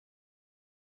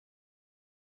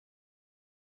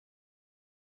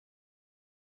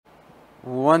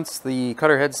Once the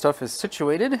cutter head stuff is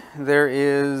situated, there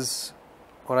is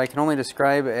what I can only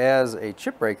describe as a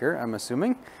chip breaker, I'm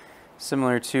assuming,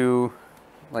 similar to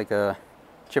like a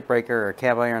chip breaker or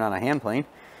cab iron on a hand plane.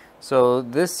 So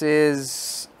this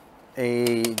is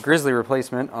a Grizzly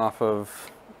replacement off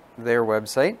of their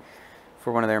website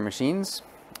for one of their machines,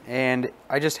 and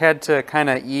I just had to kind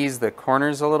of ease the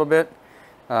corners a little bit.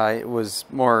 It was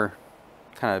more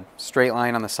kind of straight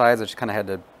line on the sides. I just kind of had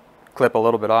to clip a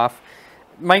little bit off.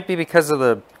 Might be because of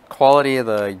the quality of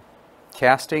the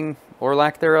casting or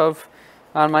lack thereof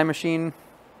on my machine,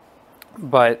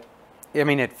 but I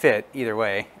mean it fit either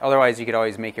way. Otherwise you could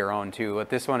always make your own too. What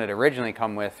this one had originally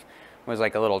come with was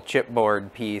like a little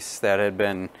chipboard piece that had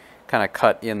been kind of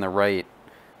cut in the right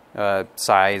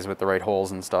size with the right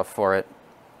holes and stuff for it.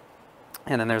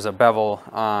 And then there's a bevel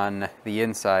on the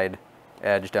inside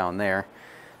edge down there.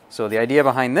 So the idea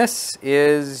behind this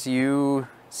is you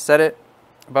set it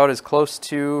about as close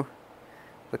to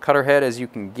the cutter head as you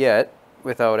can get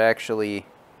without actually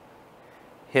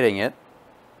hitting it,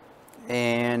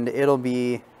 and it'll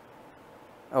be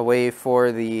a way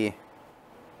for the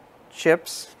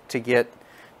chips to get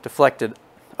deflected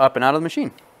up and out of the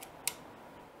machine.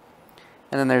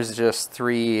 And then there's just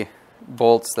 3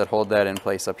 bolts that hold that in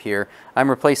place up here. I'm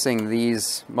replacing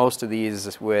these, most of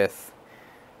these, with,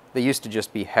 they used to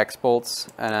just be hex bolts,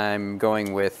 and I'm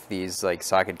going with these like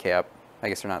socket cap. I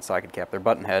guess they're not socket cap, they're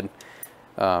button head.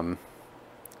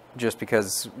 Just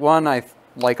because, 1, I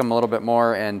like them a little bit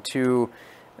more, and 2,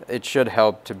 it should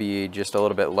help to be just a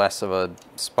little bit less of a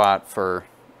spot for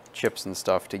chips and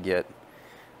stuff to get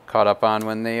caught up on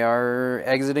when they are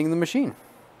exiting the machine.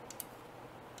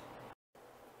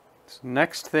 So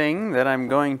next thing that I'm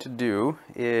going to do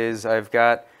is I've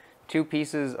got 2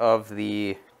 pieces of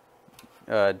the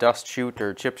dust chute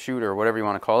or chip chute or whatever you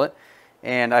want to call it,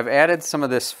 and I've added some of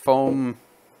this foam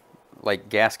like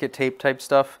gasket tape type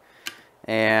stuff.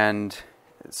 And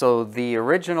so the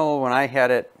original, when I had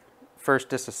it first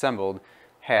disassembled,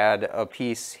 had a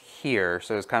piece here,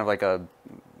 so it was kind of like it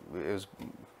was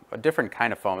a different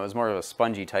kind of foam. It was more of a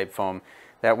spongy type foam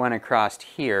that went across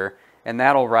here, and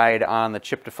that'll ride on the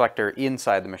chip deflector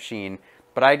inside the machine.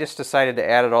 But I just decided to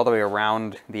add it all the way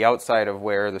around the outside of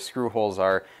where the screw holes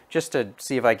are, just to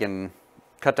see if I can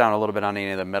cut down a little bit on any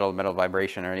of the metal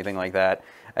vibration or anything like that.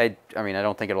 I mean, I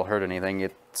don't think it'll hurt anything.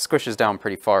 It squishes down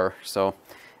pretty far. So,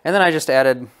 and then I just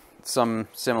added some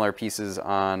similar pieces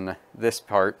on this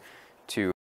part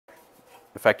to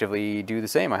effectively do the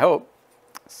same, I hope.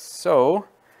 So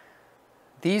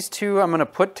these 2 I'm going to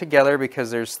put together because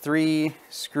there's 3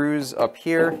 screws up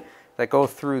here that go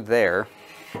through there,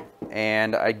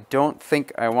 and I don't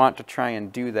think I want to try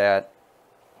and do that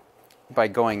by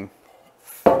going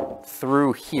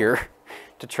through here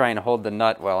to try and hold the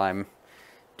nut while I'm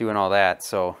doing all that.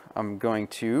 So I'm going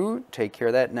to take care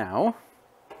of that now.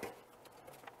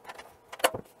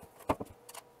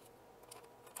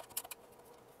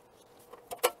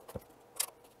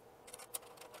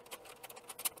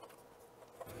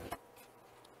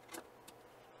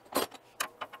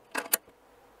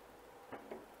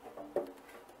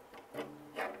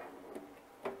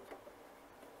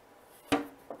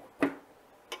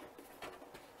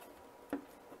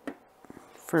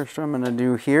 First what I'm going to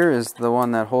do here is the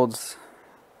one that holds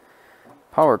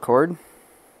power cord.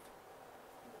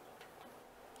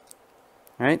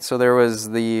 Alright, so there was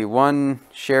the one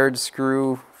shared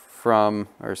screw from,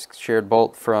 or shared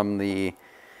bolt from the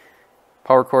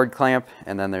power cord clamp,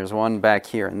 and then there's one back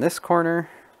here in this corner,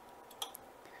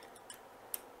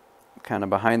 kind of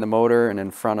behind the motor and in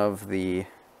front of the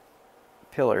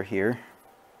pillar here.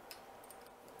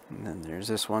 And then there's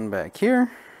this one back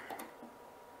here.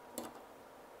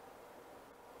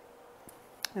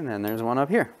 And then there's one up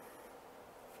here.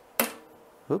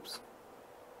 Oops.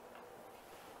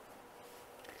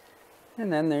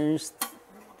 And then there's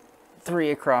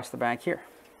 3 across the back here.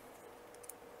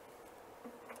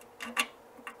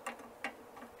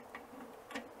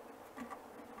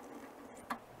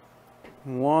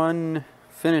 One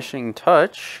finishing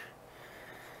touch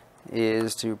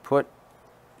is to put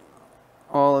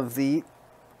all of the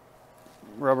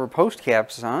rubber post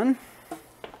caps on.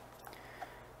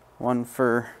 One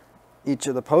for each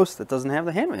of the posts that doesn't have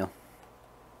the hand wheel.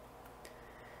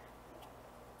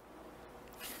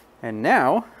 And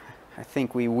now I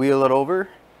think we wheel it over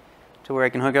to where I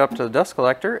can hook it up to the dust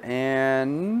collector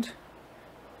and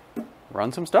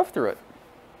run some stuff through it.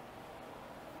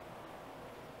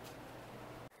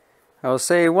 I will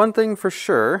say one thing for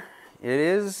sure, it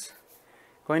is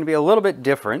going to be a little bit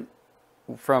different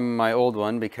from my old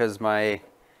one because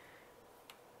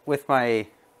with my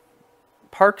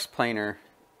Parks planer,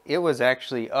 it was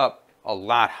actually up a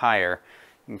lot higher.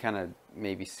 You can kind of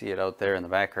maybe see it out there in the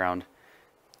background.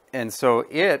 And so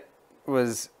it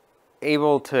was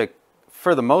able to,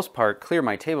 for the most part, clear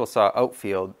my table saw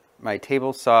outfield, my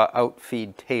table saw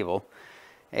outfeed table.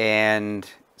 And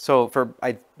so for,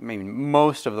 I mean,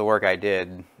 most of the work I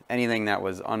did, anything that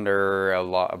was under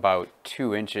about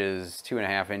 2 inches,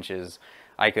 2.5 inches,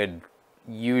 I could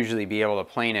usually be able to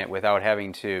plane it without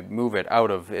having to move it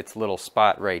out of its little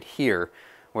spot right here,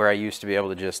 where I used to be able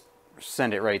to just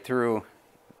send it right through,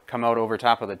 come out over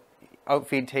top of the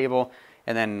outfeed table,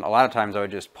 and then a lot of times I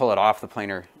would just pull it off the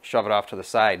planer, shove it off to the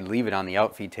side, leave it on the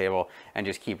outfeed table, and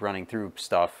just keep running through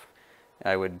stuff.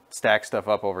 I would stack stuff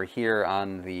up over here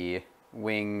on the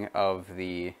wing of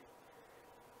the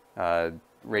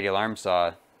radial arm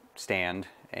saw stand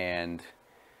and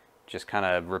just kind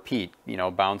of repeat, you know,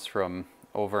 bounce from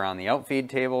over on the outfeed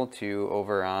table to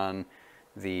over on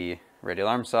the radial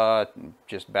arm saw,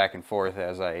 just back and forth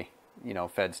as I, you know,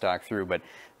 fed stock through. But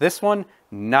this one,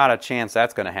 not a chance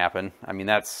that's going to happen. I mean,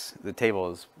 the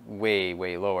table is way,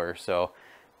 way lower. So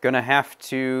gonna have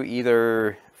to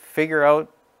either figure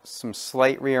out some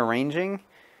slight rearranging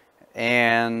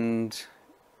and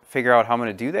figure out how I'm going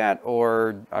to do that,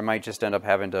 or I might just end up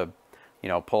having to, you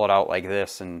know, pull it out like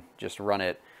this and just run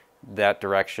it that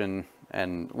direction.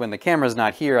 And when the camera's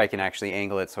not here, I can actually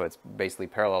angle it so it's basically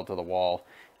parallel to the wall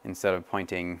instead of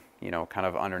pointing, you know, kind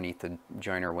of underneath the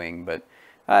joiner wing. But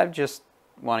I just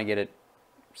want to get it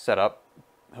set up,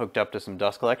 hooked up to some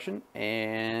dust collection,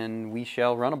 and we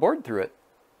shall run a board through it.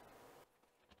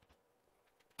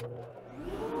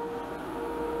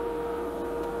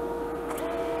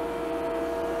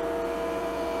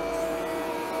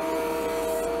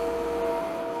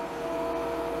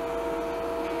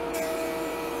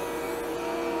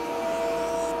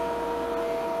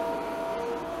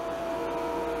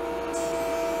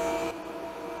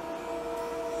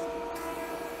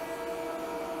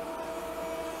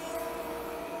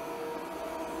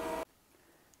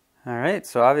 Alright,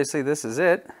 so obviously this is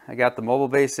it. I got the mobile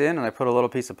base in and I put a little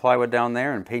piece of plywood down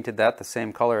there and painted that the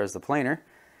same color as the planer.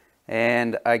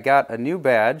 And I got a new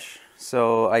badge,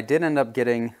 so I did end up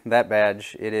getting that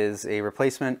badge. It is a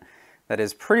replacement that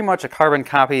is pretty much a carbon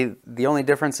copy. The only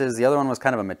difference is the other one was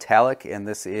kind of a metallic, and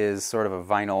this is sort of a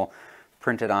vinyl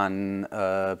printed on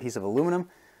a piece of aluminum.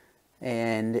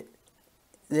 And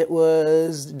it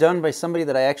was done by somebody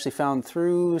that I actually found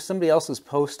through somebody else's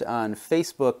post on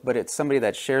Facebook, but it's somebody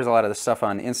that shares a lot of the stuff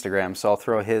on Instagram, so I'll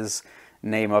throw his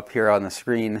name up here on the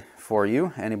screen for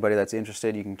you. Anybody that's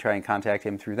interested, you can try and contact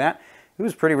him through that. It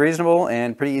was pretty reasonable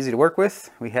and pretty easy to work with.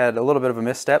 We had a little bit of a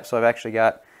misstep, so I've actually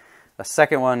got a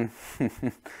second one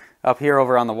up here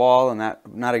over on the wall, and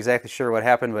not exactly sure what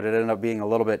happened, but it ended up being a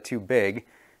little bit too big.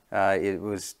 It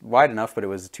was wide enough, but it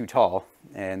was too tall,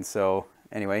 and so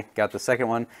anyway, got the second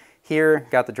one here,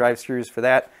 got the drive screws for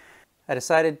that. I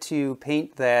decided to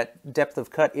paint that depth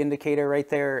of cut indicator right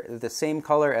there the same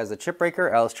color as the chip breaker,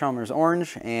 Alice Chalmers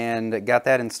orange, and got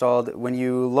that installed. When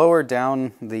you lower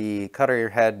down the cutter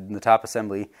head in the top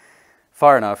assembly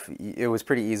far enough, it was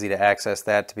pretty easy to access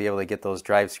that to be able to get those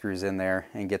drive screws in there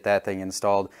and get that thing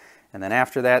installed. And then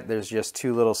after that, there's just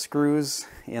two little screws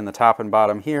in the top and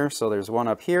bottom here. So there's one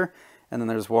up here, and then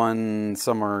there's one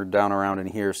somewhere down around in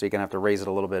here, so you're gonna have to raise it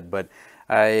a little bit. But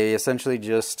I essentially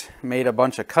just made a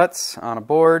bunch of cuts on a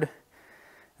board,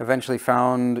 eventually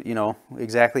found, you know,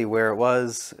 exactly where it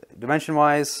was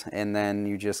dimension-wise, and then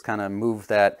you just kind of move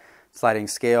that sliding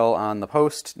scale on the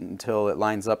post until it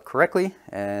lines up correctly,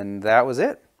 and that was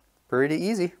it. Pretty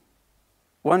easy.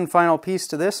 One final piece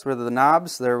to this were the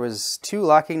knobs. There was two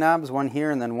locking knobs, one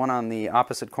here and then one on the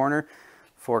opposite corner,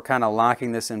 for kind of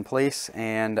locking this in place,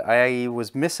 and I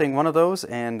was missing one of those,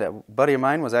 and a buddy of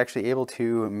mine was actually able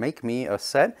to make me a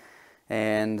set,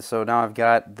 and so now I've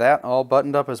got that all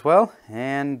buttoned up as well,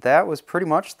 and that was pretty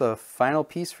much the final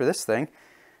piece for this thing.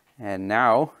 And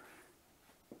now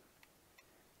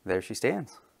there she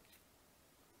stands.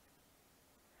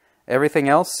 Everything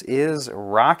else is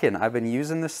rocking. I've been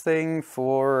using this thing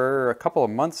for a couple of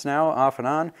months now, off and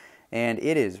on, and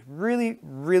it is really,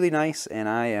 really nice, and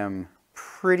I am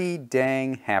pretty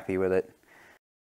dang happy with it.